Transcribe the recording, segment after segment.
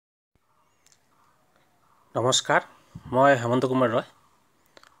নমস্কাৰ, মই হেমন্ত কুমাৰ ৰয়।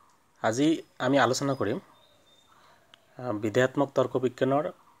 আজি আমি আলোচনা কৰিম বিধেয়াত্মক তৰ্ক বিজ্ঞানৰ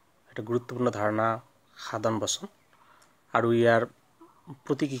এটা গুৰুত্বপূৰ্ণ ধাৰণা সাধন বচন আৰু ইয়াৰ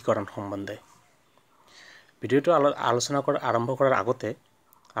প্ৰতীকীকৰণ সম্বন্ধে। ভিডিঅ'টো আলোচনা আৰম্ভ কৰাৰ আগতে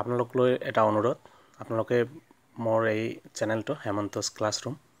আপোনালোকলৈ এটা অনুৰোধ, আপোনালোকে মোৰ এই চেনেলটো হেমন্তছ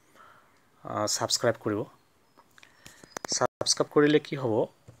ক্লাছৰুম ছাবস্ক্ৰাইব কৰিব। ছাবস্ক্ৰাইব কৰিলে কি হ'ব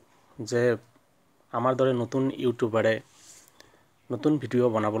যে আমাৰ দৰে নতুন ইউটিউবাৰে নতুন ভিডিঅ'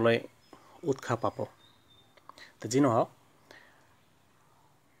 বনাবলৈ উৎসাহ পাব। যি নহওক,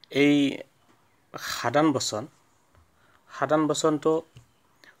 এই সাধন বচনটো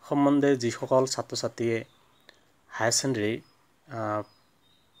সম্বন্ধে যিসকল ছাত্ৰ ছাত্ৰীয়ে হায়াৰ ছেকেণ্ডেৰী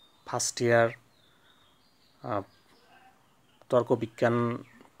ফাৰ্ষ্ট ইয়াৰ তৰ্ক বিজ্ঞান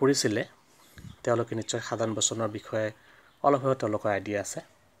পঢ়িছিলে তেওঁলোকে নিশ্চয় সাধন বচনৰ বিষয়ে অলপ হ'লেও তেওঁলোকৰ আইডিয়া আছে।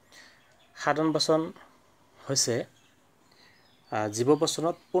 সাধন বচন হৈছে জীৱ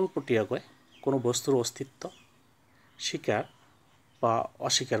বচনত পোনপটীয়াকৈ কোনো বস্তুৰ অস্তিত্ব স্বীকাৰ বা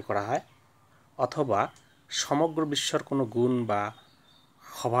অস্বীকাৰ কৰা হয়, অথবা সমগ্ৰ বিশ্বৰ কোনো গুণ বা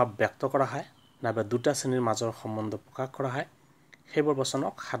স্বভাৱ ব্যক্ত কৰা হয়, নাইবা দুটা শ্ৰেণীৰ মাজৰ সম্বন্ধ প্ৰকাশ কৰা হয়। সেইবোৰ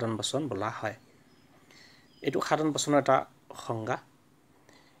বচনক সাধন বচন বোলা হয়। এইটো সাধন বচনৰ এটা সংজ্ঞা।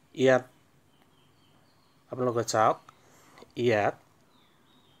 ইয়াত আপোনালোকে চাওক, ইয়াত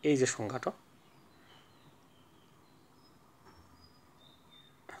এই যে সংজ্ঞাটো,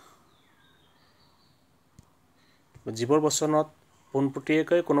 জীৱৰ বচনত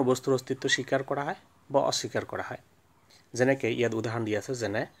পোনপটীয়াকৈ কোনো বস্তুৰ অস্তিত্ব স্বীকাৰ কৰা হয় বা অস্বীকাৰ কৰা হয়। যেনেকৈ ইয়াত উদাহৰণ দি আছে,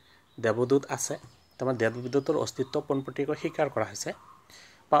 যেনে দেৱদূত আছে, তাৰমানে দেৱদূতৰ অস্তিত্ব পোনপটীয়াকৈ স্বীকাৰ কৰা হৈছে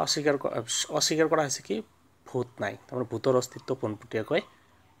বা অস্বীকাৰ কৰা হৈছে কি ভূত নাই, তাৰমানে ভূতৰ অস্তিত্ব পোনপটীয়াকৈ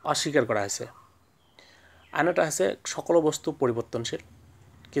অস্বীকাৰ কৰা হৈছে। আন এটা হৈছে সকলো বস্তু পৰিৱৰ্তনশীল,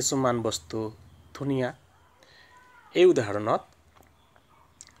 কিছুমান বস্তু ধুনীয়া। এই উদাহৰণত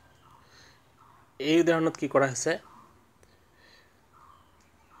কি কৰা হৈছে,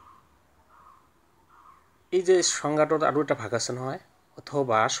 এই যে সংজ্ঞাটোত আৰু এটা ভাগ আছে নহয়,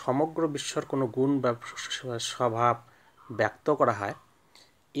 অথবা সমগ্ৰ বিশ্বৰ কোনো গুণ বা স্বভাৱ ব্যক্ত কৰা হয়।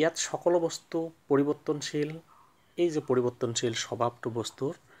 ইয়াত সকলো বস্তু পৰিৱৰ্তনশীল, এই যে পৰিৱৰ্তনশীল স্বভাৱটো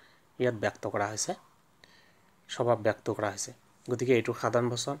বস্তুৰ ইয়াত ব্যক্ত কৰা হৈছে, স্বভাৱ ব্যক্ত কৰা হৈছে। গতিকে এইটো সাধাৰণ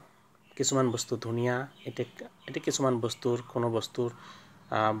বচন। কিছুমান বস্তু ধুনীয়া, এতিয়া কিছুমান বস্তুৰ কোনো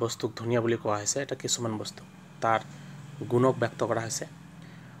বস্তুক ধুনীয়া বুলি কোৱা হৈছে, এটা কিছুমান বস্তু তাৰ গুণক ব্যক্ত কৰা হৈছে।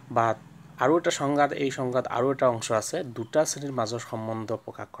 বা আৰু এটা এই সংজ্ঞাত আৰু এটা অংশ আছে, দুটা শ্ৰেণীৰ মাজৰ সম্বন্ধ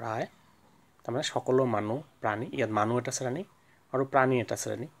প্ৰকাশ কৰা হয়। তাৰমানে সকলো মানুহ প্ৰাণী, ইয়াত মানুহ এটা শ্ৰেণী আৰু প্ৰাণী এটা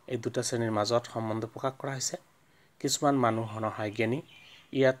শ্ৰেণী, এই দুটা শ্ৰেণীৰ মাজত সম্বন্ধ প্ৰকাশ কৰা হৈছে। কিছুমান মানুহ নহয় জ্ঞানী,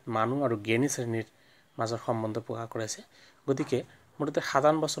 ইয়াত মানুহ আৰু জ্ঞানী শ্ৰেণীৰ মাজৰ সম্বন্ধ প্ৰকাশ কৰা হৈছে। গতিকে মুঠতে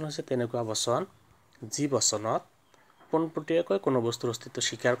সাধাৰণ বচন হৈছে তেনেকুৱা বচন যি বচনত পোনপটীয়াকৈ কোনো বস্তুৰ অস্তিত্ব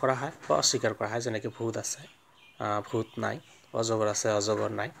স্বীকাৰ কৰা হয় বা অস্বীকাৰ কৰা হয়। যেনেকৈ ভূত আছে, ভূত নাই, অজগৰ আছে,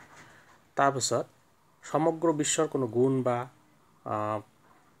 অজগৰ নাই। তাৰপিছত সমগ্ৰ বিশ্বৰ কোনো গুণ বা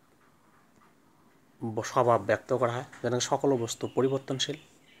স্বভাৱ ব্যক্ত কৰা হয়, যেনেকৈ সকলো বস্তু পৰিৱৰ্তনশীল।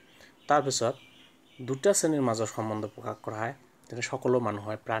 তাৰপিছত দুটা শ্ৰেণীৰ মাজৰ সম্বন্ধ প্ৰকাশ কৰা হয়, যেনে সকলো মানুহ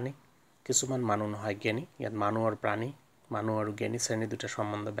হয় প্ৰাণী, কিছুমান মানুহ নহয় জ্ঞানী, ইয়াত মানুহ আৰু প্ৰাণী, মানুহ আৰু জ্ঞানী শ্ৰেণী দুটা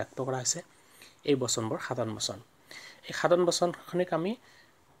সম্বন্ধ ব্যক্ত কৰা হৈছে। এই বচনবোৰ সাধাৰণ বচন। এই সাধাৰণ বচনখিনিক আমি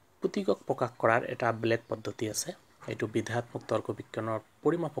প্ৰতীকক প্ৰকাশ কৰাৰ এটা বেলেগ পদ্ধতি আছে। এইটো বিধেয়াত্মক তৰ্ক বিজ্ঞানৰ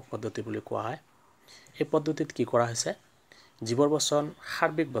পৰিমাপক পদ্ধতি বুলি কোৱা হয়। এই পদ্ধতিত কি কৰা হৈছে, জীৱৰ বচন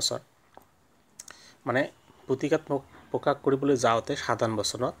সাৰ্বিক বচন, মানে প্ৰতীকাত্মক প্ৰকাশ কৰিবলৈ যাওঁতে সাধাৰণ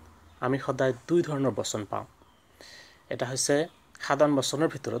বচনত আমি সদায় দুই ধৰণৰ বচন পাওঁ। এটা হৈছে সাধাৰণ বচনৰ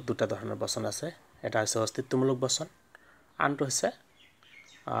ভিতৰত দুটা ধৰণৰ বচন আছে, এটা হৈছে অস্তিত্বমূলক বচন, আনটো হৈছে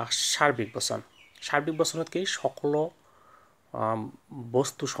সাৰ্বিক বচন। সাৰ্বিক বচনত কি সকলো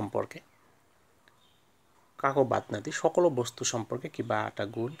বস্তু সম্পৰ্কে, কাকো বাদ নাদি সকলো বস্তু সম্পৰ্কে কিবা এটা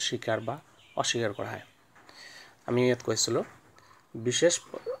গুণ স্বীকাৰ বা অস্বীকাৰ কৰা হয়। আমি ইয়াত কৈছিলোঁ বিশেষ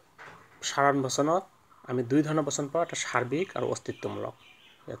সাধাৰণ বচনত আমি দুই ধৰণৰ বচন পাওঁ, এটা সাৰ্বিক আৰু অস্তিত্বমূলক।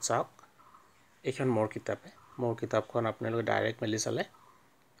 ইয়াত চাওক, এইখন মোৰ কিতাপখন আপোনালোকে ডাইৰেক্ট মেলি চালে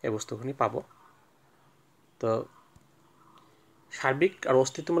এই বস্তুখিনি পাব। তো সাৰ্বিক আৰু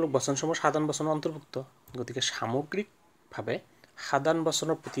অস্তিত্বমূলক বচনসমূহ সাধাৰণ বচনৰ অন্তৰ্ভুক্ত। গতিকে সামগ্ৰিকভাৱে সাধাৰণ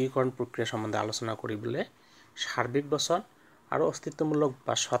বচনৰ প্ৰতীকীকৰণ প্ৰক্ৰিয়া সম্বন্ধে আলোচনা কৰিবলৈ সাৰ্বিক বচন আৰু অস্তিত্বমূলক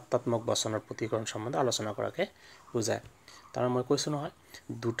বা সত্তাত্মক বচনৰ প্ৰতীকীকৰণ সম্বন্ধে আলোচনা কৰাকে বুজায়। তাৰমানে মই কৈছোঁ নহয়,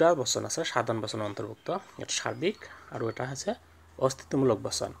 দুটা বচন আছে সাধাৰণ বচনৰ অন্তৰ্ভুক্ত, এটা সাৰ্বিক আৰু এটা হৈছে অস্তিত্বমূলক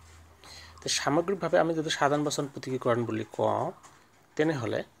বচন। তো সামগ্ৰিকভাৱে আমি যদি সাধাৰণ বচন প্ৰতীকীকৰণ বুলি কওঁ,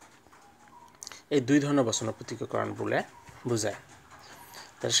 তেনেহ'লে এই দুই ধৰণৰ বচনৰ প্ৰতীকীকৰণ বোলে বুজায়।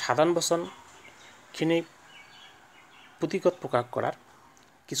 সাধাৰণ বচনখিনি পুতিকত প্ৰকাশ কৰাৰ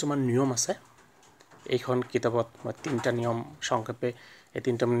কিছুমান নিয়ম আছে এইখন কিতাপত মই তিনিটা নিয়ম সংক্ষেপে এই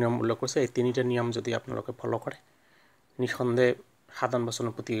তিনিটা নিয়ম উল্লেখ কৰিছে এই তিনিটা নিয়ম যদি আপোনালোকে ফলো কৰে নিঃসন্দেহে সাধাৰণ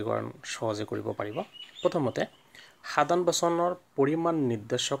বচনৰ পুতিকৰণ সহজে কৰিব পাৰিব প্ৰথমতে সাধাৰণ বচনৰ পৰিমাণ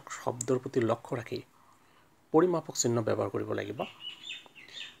নিৰ্দেশক শব্দৰ প্ৰতি লক্ষ্য ৰাখি পৰিমাপক চিহ্ন ব্যৱহাৰ কৰিব লাগিব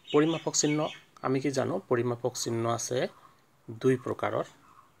পৰিমাপক চিহ্ন আমি কি জানো পৰিমাপক চিহ্ন আছে দুই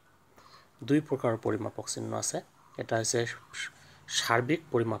প্ৰকাৰৰ পৰিমাপক চিহ্ন আছে এটা হৈছে সাৰ্বিক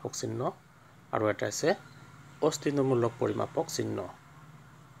পৰিমাপক চিহ্ন আৰু এটা আছে অস্তিত্বমূলক পৰিমাপক চিহ্ন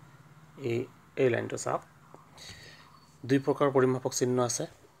এই লাইনটো চাওক দুই প্ৰকাৰৰ পৰিমাপক চিহ্ন আছে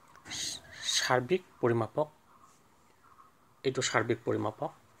সাৰ্বিক পৰিমাপক এইটো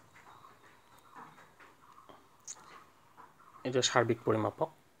সাৰ্বিক পৰিমাপক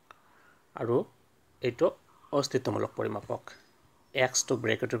আৰু এইটো অস্তিত্বমূলক পৰিমাপক x টো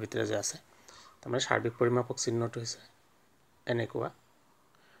ব্ৰেকেটৰ ভিতৰত যে আছে তাৰমানে সাৰ্বিক পৰিমাপক চিহ্নটো হৈছে এনেকুৱা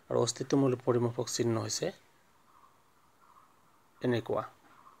আৰু অস্তিত্বমূলক পৰিমাপক চিহ্ন হৈছে এনেকুৱা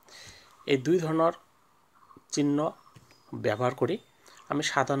এই দুই ধৰণৰ চিহ্ন ব্যৱহাৰ কৰি আমি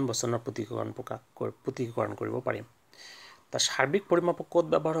সাধাৰণ বচনৰ পুতিকৰণ কৰিব পাৰিম তাৰ সাৰ্বিক পৰিমাপক ক'ত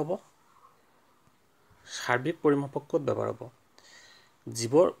ব্যৱহাৰ হ'ব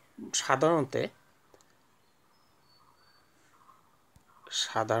যিবোৰ সাধাৰণতে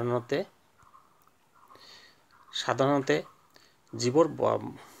যিবোৰ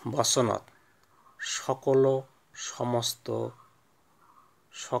বচনত সকলো সমস্ত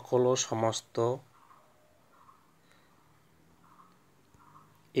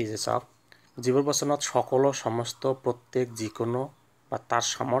এই যে চাওক যিবোৰ বচনত সকলো সমস্ত প্ৰত্যেক যিকোনো বা তাৰ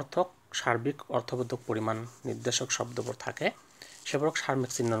সমৰ্থক সাৰ্বিক অৰ্থবোধক পৰিমাণ নিৰ্দেশক শব্দবোৰ থাকে সেবোৰক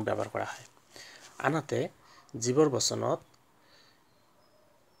সাৰ্বিক চিহ্ন ব্যৱহাৰ কৰা হয় আনহাতে যিবোৰ বচনত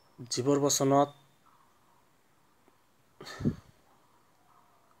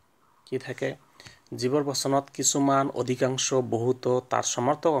কি থাকে যিবোৰ বচনত কিছুমান অধিকাংশ বহুতো তাৰ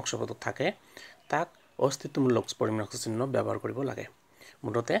সমৰ্থক অংশবোধক থাকে তাক অস্তিত্বমূলক পৰিমাপক চিহ্ন ব্যৱহাৰ কৰিব লাগে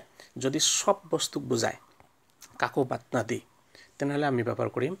মুঠতে যদি সব বস্তুক বুজায় কাকো বাদ নাদি তেনেহলে আমি ব্যৱহাৰ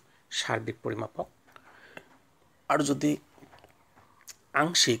কৰিম সাৰ্বিক পৰিমাপক আৰু যদি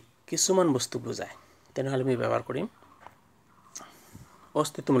আংশিক কিছুমান বস্তু বুজায় তেনেহলে আমি ব্যৱহাৰ কৰিম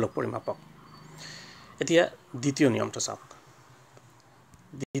অস্তিত্বমূলক পৰিমাপক এতিয়া দ্বিতীয় নিয়মটো চাওক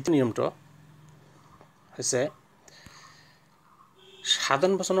দ্বিতীয় নিয়মটো হৈছে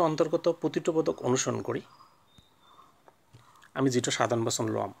সাধাৰণ বচনৰ অন্তৰ্গত প্ৰতিটো পদক অনুসৰণ কৰি আমি যেটো সাধাৰণ বচন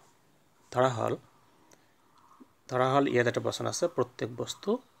লম ধৰা হল ইয়াত এটা বচন আছে প্ৰত্যেক বস্তু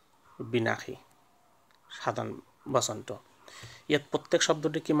বিনাশী সাধাৰণ বচনটো ইয়াত প্ৰত্যেক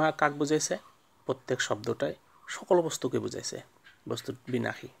শব্দটো কাক বুজাইছে প্ৰত্যেক শব্দটাই সকলো বস্তুকে বুজাইছে বস্তু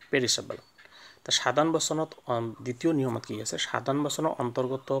বিনাশী পেৰিশেবল তা সাধাৰণ বচনত দ্বিতীয় নিয়মত কি আছে সাধাৰণ বচনৰ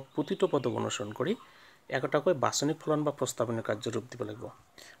অন্তৰ্গত প্ৰতিটো পদক অনুসৰণ কৰি একটাকৈ বাচনিক ফলন বা প্ৰস্তাৱনীয় কাৰ্য ৰূপ দিব লাগিব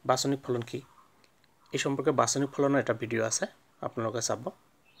বাচনিক ফলন কি এই সম্পৰ্কে বাচনিক ফলনৰ এটা ভিডিও আছে আপোনালোকে চাব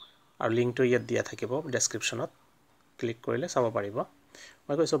আৰু লিংকটো ইয়াত দিয়া থাকিব ডেসক্ৰিপচনত ক্লিক কৰিলে চাব পাৰিব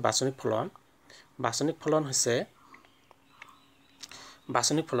মই কৈছো বাচনিক ফলন হৈছে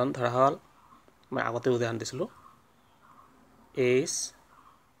বাচনিক ফলন ধৰা হল মই আগতে উদাহৰণ দিছিলো h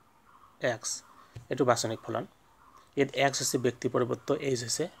x এটো বাচনিক ফলন ইয়াত x হৈছে ব্যক্তি পৰিবৰ্ত h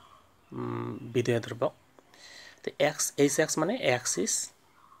হৈছে বিধেয় ধ্ৰুবক তে x মানে x is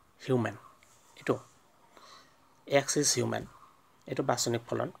human এটো x is human এটো বাচনিক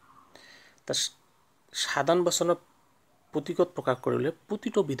ফলন তা সাধাৰণ বচনৰ পুতিকত প্ৰকাশ কৰিলে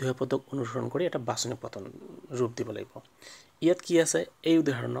প্ৰতিটো বিধেয় পদক অনুসৰণ কৰি এটা বাচনিক পতন ৰূপ দিব লাগিব ইয়াত কি আছে এই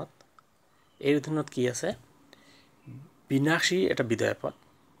উদাহৰণত কি আছে বিনাশী এটা বিধেয় পদ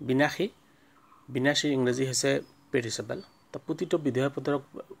বিনাশী ইংৰাজী হৈছে পেৰিশেবল তা প্ৰতিটো বিধেয় পদক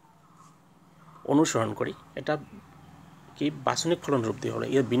অনুসৰণ কৰি এটা কি বাচনিক ফলন ৰূপ দিব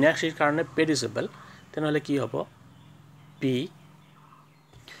লাগিব ইয়াত বিনাশীৰ কাৰণে পেৰিশেবল তেনেহলে কি হ'ব পি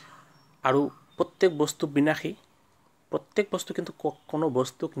আৰু প্ৰত্যেক বস্তু বিনাশী প্ৰত্যেক বস্তু কিন্তু কোনো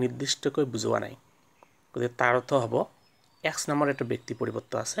বস্তুক নিৰ্দিষ্টকৈ বুজোৱা নাই গতিকে তাৰ অৰ্থ হ'ব x নামৰ এটা ব্যক্তি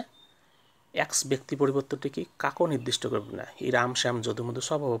পৰিবৰ্ত আছে x ব্যক্তি পৰিবৰ্তটো কি কাকো নিৰ্দিষ্ট কৰিব নাই ই ৰাম শ্যাম যদুমধু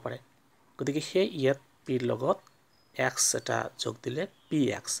সব হ'ব পাৰে গতিকে সেই ইয়াত p লগত x এটা যোগ দিলে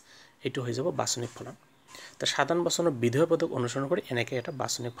px এটো হৈ যাব বাচনিক ফলন তা সাধাৰণ বচনৰ বিধেয় পদক অনুসৰণ কৰি এনেকৈ এটা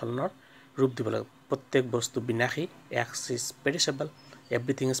বাচনিক ফলনৰ ৰূপ দিব লাগিব প্ৰত্যেক বস্তু বিনাশী x is perishable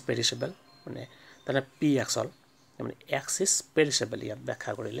everything is perishable মানে তাৰে px হল মানে x is perishable ইয়াত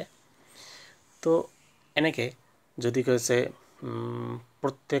ব্যাখ্যা কৰিলে তো এনেকৈ যদি কৈছে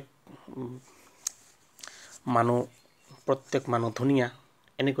প্ৰত্যেক মানুহ ধুনিয়া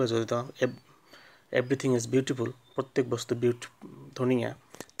এনেকৈ যদি এভৰিথিং ইজ বিউটিফুল, প্ৰত্যেক বস্তু ধুনীয়া,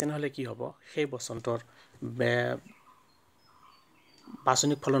 তেনেহ'লে কি হ'ব, সেই বচন্তৰ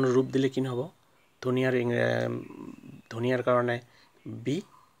বাচনিক ফলনৰ ৰূপ দিলে কি হ'ব, ধুনীয়াৰ কাৰণে বি,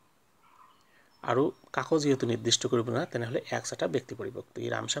 আৰু কাকো যিহেতু নিৰ্দিষ্ট কৰিব নোৱাৰে তেনেহ'লে এক্স এটা ব্যক্তি পৰিৱৰ্তী,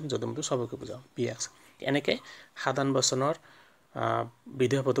 ৰামশ্যাম যদুমধু সবকে বুজাওঁ, পি এক্স। এনেকৈ সাধাৰণ বচনৰ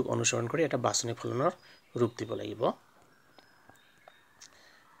বিধেয় পদক অনুসৰণ কৰি এটা বাচনিক ফলনৰ ৰূপ দিব লাগিব।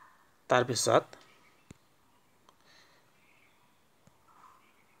 তাৰপিছত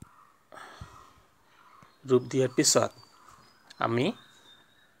ৰূপ দিয়াৰ পিছত আমি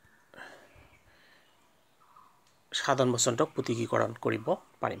সাধাৰণ বচনটোক প্ৰতীকীকৰণ কৰিব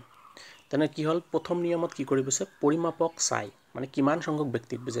পাৰিম। তেনে কি হ'ল, প্ৰথম নিয়মত কি কৰিব আছে, পৰিমাপক চাই মানে কিমান সংখ্যক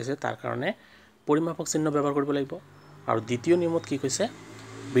ব্যক্তিক বুজাইছে তাৰ কাৰণে পৰিমাপক চিহ্ন ব্যৱহাৰ কৰিব লাগিব। আৰু দ্বিতীয় নিয়মত কি কৈছে,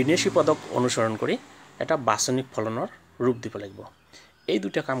 বিন্যাসী পদক অনুসৰণ কৰি এটা বাচনিক ফলনৰ ৰূপ দিব লাগিব। এই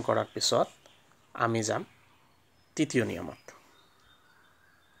দুটা কাম কৰাৰ পিছত আমি যাম তৃতীয় নিয়মত।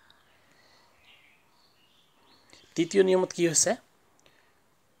 তৃতীয় নিয়মত কি হৈছে,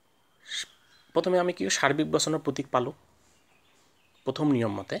 প্ৰথমে আমি কি সাৰ্বিক বচনৰ প্ৰতীক পালোঁ। প্ৰথম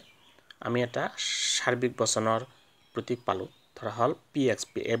নিয়ম মতে আমি এটা সাৰ্বিক বচনৰ প্ৰতীক পালোঁ, ধৰা হ'ল P x,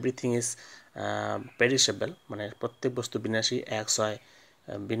 everything is perishable, মানে প্ৰত্যেক বস্তু বিনাশী, এক্স হয়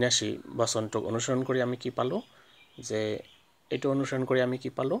বিনাশী। বচনটোক অনুসৰণ কৰি আমি কি পালোঁ, যে এইটো অনুসৰণ কৰি আমি কি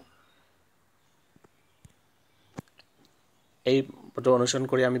পালোঁ, এইটো অনুসৰণ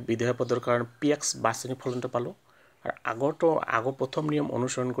কৰি আমি বিধেয় পদৰ কাৰণে পি এক্স বাচনিক ফলনটো পালোঁ। আৰু আগৰ প্ৰথম নিয়ম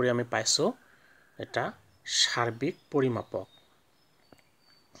অনুসৰণ কৰি আমি পাইছোঁ এটা সাৰ্বিক পৰিমাপক,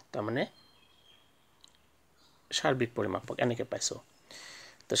 তাৰমানে সাৰ্বিক পৰিমাপক এনেকৈ পাইছোঁ।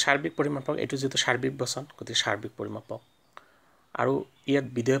 তো সাৰ্বিক পৰিমাপক, এইটো যিটো সাৰ্বিক বচন গতিকে সাৰ্বিক পৰিমাপক, আৰু ইয়াত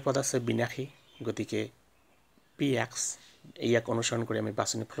বিধেয় পদ আছে বিনাশী, গতিকে পি এক্স, ইয়াক অনুসৰণ কৰি আমি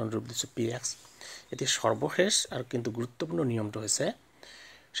বাচনিক ফলন ৰূপ দিছোঁ পি এক্স। এতিয়া সৰ্বশেষ আৰু কিন্তু গুৰুত্বপূৰ্ণ নিয়মটো হৈছে,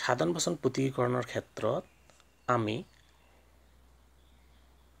 সাধাৰণ বচন প্ৰতীকীকৰণৰ ক্ষেত্ৰত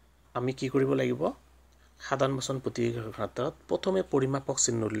আমি কি কৰিব লাগিব, সাধাৰণ বচন প্ৰতীকীকৰণৰ ক্ষেত্ৰত প্ৰথমে পৰিমাপক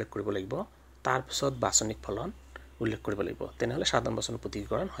চিহ্ন উল্লেখ কৰিব লাগিব, তাৰপিছত বাচনিক ফলন উল্লেখ কৰিব লাগিব, তেনেহ'লে সাধাৰণ বচন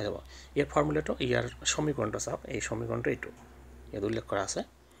প্ৰতীকীকৰণ হৈ যাব। ইয়াৰ ফৰ্মুলাটো, ইয়াৰ সমীকৰণটো চাওক, এই সমীকৰণটো এইটো ইয়াত উল্লেখ কৰা আছে,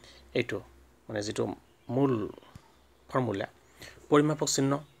 এইটো মানে যিটো মূল ফৰ্মুলা, পৰিমাপক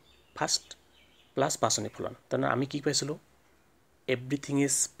চিহ্ন ফাৰ্ষ্ট প্লাছ বাচনিক ফলন। তেনেহ'লে আমি কি পাইছিলোঁ, এভৰিথিং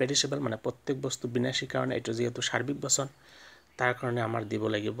ইজ পেৰিছেবল, মানে প্ৰত্যেক বস্তু বিনাশী কাৰণে এইটো যিহেতু সাৰ্বিক বচন, তাৰ কাৰণে আমাৰ দিব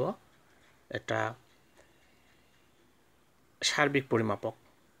লাগিব এটা সাৰ্বিক পৰিমাপক,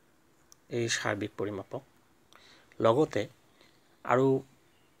 এই সাৰ্বিক পৰিমাপক। লগতে আৰু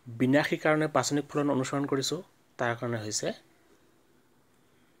বিনাশী কাৰণে বাচনিক ফলন অনুসৰণ কৰিছোঁ, তাৰ কাৰণে হৈছে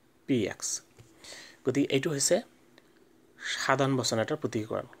পি এক্স। গতিকে এইটো হৈছে সাধাৰণ বচন এটাৰ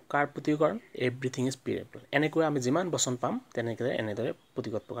প্ৰতীকীকৰণ। কাৰ প্ৰতীকীকৰণ, এভৰিথিং ইজ পেৰিছেবল। এনেকৈ আমি যিমান বচন পাম এনেদৰে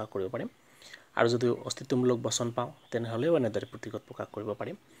প্ৰতীকত প্ৰকাশ কৰিব পাৰিম। আৰু যদি অস্তিত্বমূলক বচন পাওঁ তেনেহ'লেও এনেদৰে প্ৰতীকত প্ৰকাশ কৰিব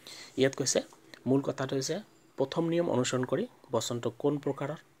পাৰিম। ইয়াত কৈছে মূল কথাটো হৈছে, প্ৰথম নিয়ম অনুসৰণ কৰি বচনটো কোন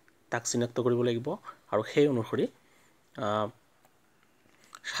প্ৰকাৰৰ তাক চিনাক্ত কৰিব লাগিব, আৰু সেই অনুসৰি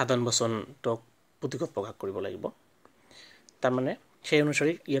সাধাৰণ বচনটোক প্ৰতীকত প্ৰকাশ কৰিব লাগিব। তাৰমানে সেই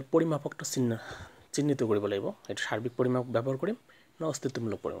অনুসৰি ইয়াৰ পৰিমাপকটো চিহ্নিত কৰিব লাগিব, এইটো সাৰ্বিক পৰিমাপ ব্যৱহাৰ কৰিম ন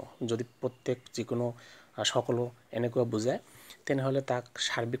অস্তিত্বমূলক পৰিমাপ। যদি প্ৰত্যেক যিকোনো সকলো এনেকুৱা বুজায় তেনেহ'লে তাক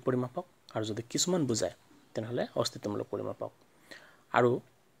সাৰ্বিক পৰিমাপক, আৰু যদি কিছুমান বুজায় তেনেহ'লে অস্তিত্বমূলক পৰিমাপক। আৰু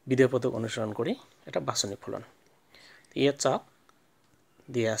বিধেয় পদক অনুসৰণ কৰি এটা বাচনিক ফলন। ইয়াত চাওক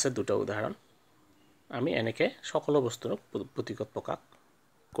দিয়া আছে দুটা উদাহৰণ, আমি এনেকৈ সকলো বস্তুৰ প্ৰতীকত প্ৰকাশ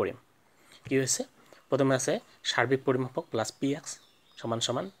কৰিম। কি হৈছে, প্ৰথমে আছে সাৰ্বিক পৰিমাপক প্লাছ পি এক্স সমান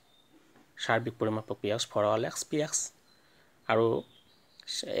সমান সাৰ্বিক পৰিমাপক P x for all x P x, আৰু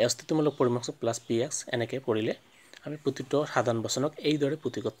অস্তিত্বমূলক পৰিমাপক প্লাছ পি এক্স। এনেকৈ কৰিলে আমি প্ৰতিটো সাধাৰণ বচনক এইদৰে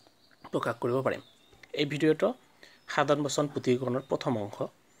প্ৰতীকত প্ৰকাশ কৰিব পাৰিম। এই ভিডিঅ'টো সাধাৰণ বচন প্ৰতীকীকৰণৰ প্ৰথম অংশ।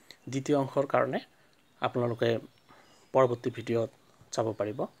 দ্বিতীয় অংশৰ কাৰণে আপোনালোকে পৰৱৰ্তী ভিডিঅ'ত চাব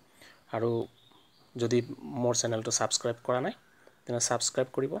পাৰিব। আৰু যদি মোৰ চেনেলটো ছাবস্ক্ৰাইব কৰা নাই তেনেহ'লে ছাবস্ক্ৰাইব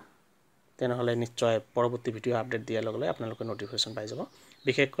কৰিব, তেনেহ'লে নিশ্চয় পৰৱৰ্তী ভিডিঅ' আপডেট দিয়াৰ লগে লগে আপোনালোকে ন'টিফিকেশ্যন পাই যাব।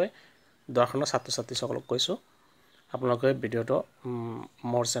 বিশেষকৈ দৰ্শনৰ ছাত্ৰ ছাত্ৰীসকলক কৈছোঁ, আপোনালোকে ভিডিঅ'টো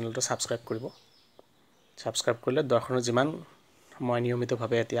মোৰ চেনেলটো ছাবস্ক্ৰাইব কৰিব। ছাবস্ক্ৰাইব কৰিলে দৰ্শনৰ যিমান মই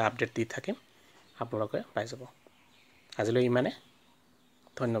নিয়মিতভাৱে এতিয়া আপডেট দি থাকিম আপোনালোকে পাই যাব। আজিলৈ ইমানে,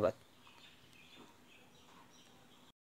 ধন্যবাদ।